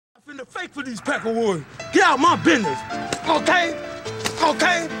finna fake for these Peckerwoods. Get out my business, okay?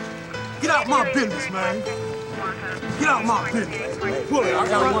 Okay? Get out my business, man. Get out my business. Pull it. I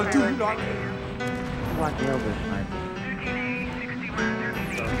got one too. You know. Watch the elbow sniper.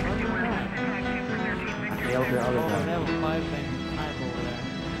 The elbow other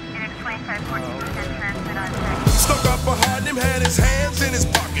Stuck up behind him, had his hands in his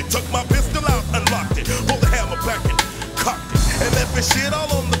pocket. Took my pistol out, unlocked it. Pulled the hammer back and cocked it. And left his shit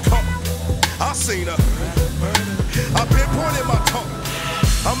all on the carpet. I seen her. I pinpointed my tongue.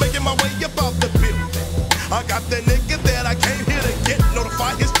 I'm making my way about the building. I got the nigga that I came here to get.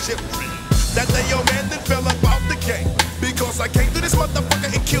 Notify his children that they young man then fell about the game. Because I came through this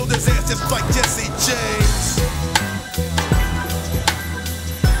motherfucker and killed his ass just like Jesse James.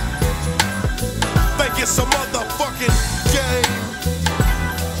 Think it's a motherfucking game.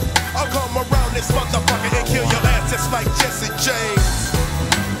 I'll come around this motherfucker and kill your ass just like Jesse James.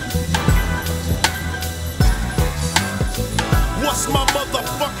 What's my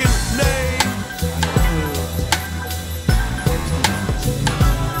motherfucking name?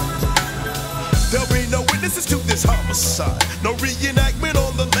 There'll be no witnesses to this homicide. No reenactment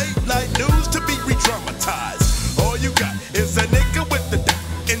on the late night news to be re-dramatized. All you got is a nigga with the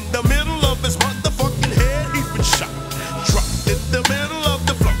in the middle of his motherfucking head. He's been shot, dropped in the middle of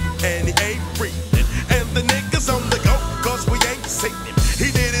the floor, and he ain't breathing. And the nigga's on the go, cause we ain't seen him.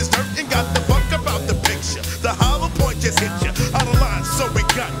 He did his dirt and got the fuck about the picture. The hollow point just hit you out of line, so we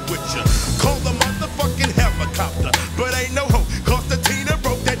got with you. Call the motherfucking helicopter, but ain't no hope, cause the Tina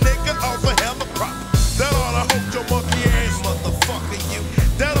broke that nigga off a helicopter. That oughta hold your monkey ass, motherfucker, you.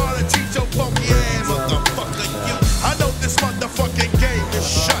 That oughta teach your funky ass, motherfucker, you. I know this motherfucking game is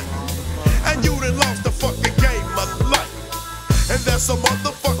shut, and you done lost the fucking game of life. And that's a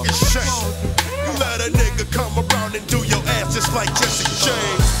motherfucking shame. You let a nigga come around and do your ass just like Jesse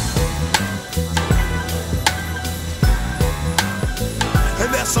James. And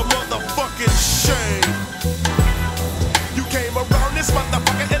that's a motherfucking shame. You came around this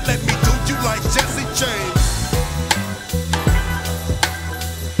motherfucker and let me do you like Jesse James.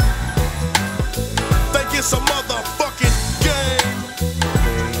 Think it's a motherfucking game.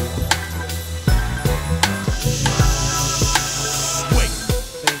 Wait,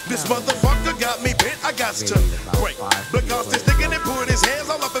 this motherfucker got me bent, I got to break. Because this nigga done put his hands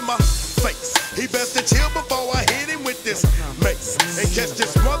all up in my face. He best to chill before I hit him with this mace and catch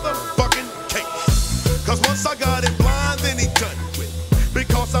this motherfucking case. Cause once I got him blind, then he done with.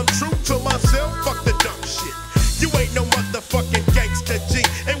 Because I'm true to myself, fuck the dumb shit. You ain't no motherfucking gangster G.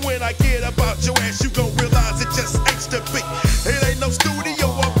 And when I get about your ass, you gon' realize it just ain't to be. It ain't no studio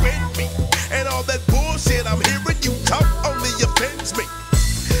up in me. And all that bullshit I'm hearing you talk only offends me.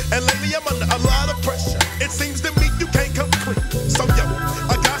 And lately I'm under a lot of pressure. It seems to me you can't come clean. So yo,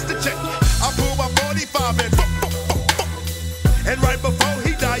 I got to check. I pull my 45 and and right before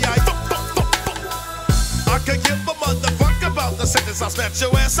he die, I could give a motherfuck about the sentence. I'll snatch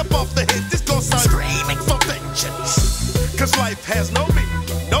your ass up off the hit. This cause I'm screaming for vengeance. Cause life has no meaning,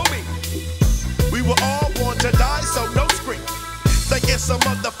 no meaning. We were all born to die, so no screaming. Think it's a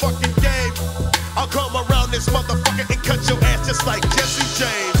motherfucking game. I'll come around this motherfucker and cut your ass just like Jesse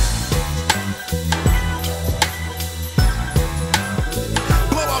James.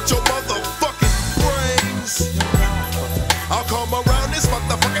 Blow out your motherfucking brains. I'll come around this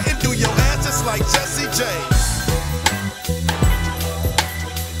motherfucker and do your ass just like Jesse James.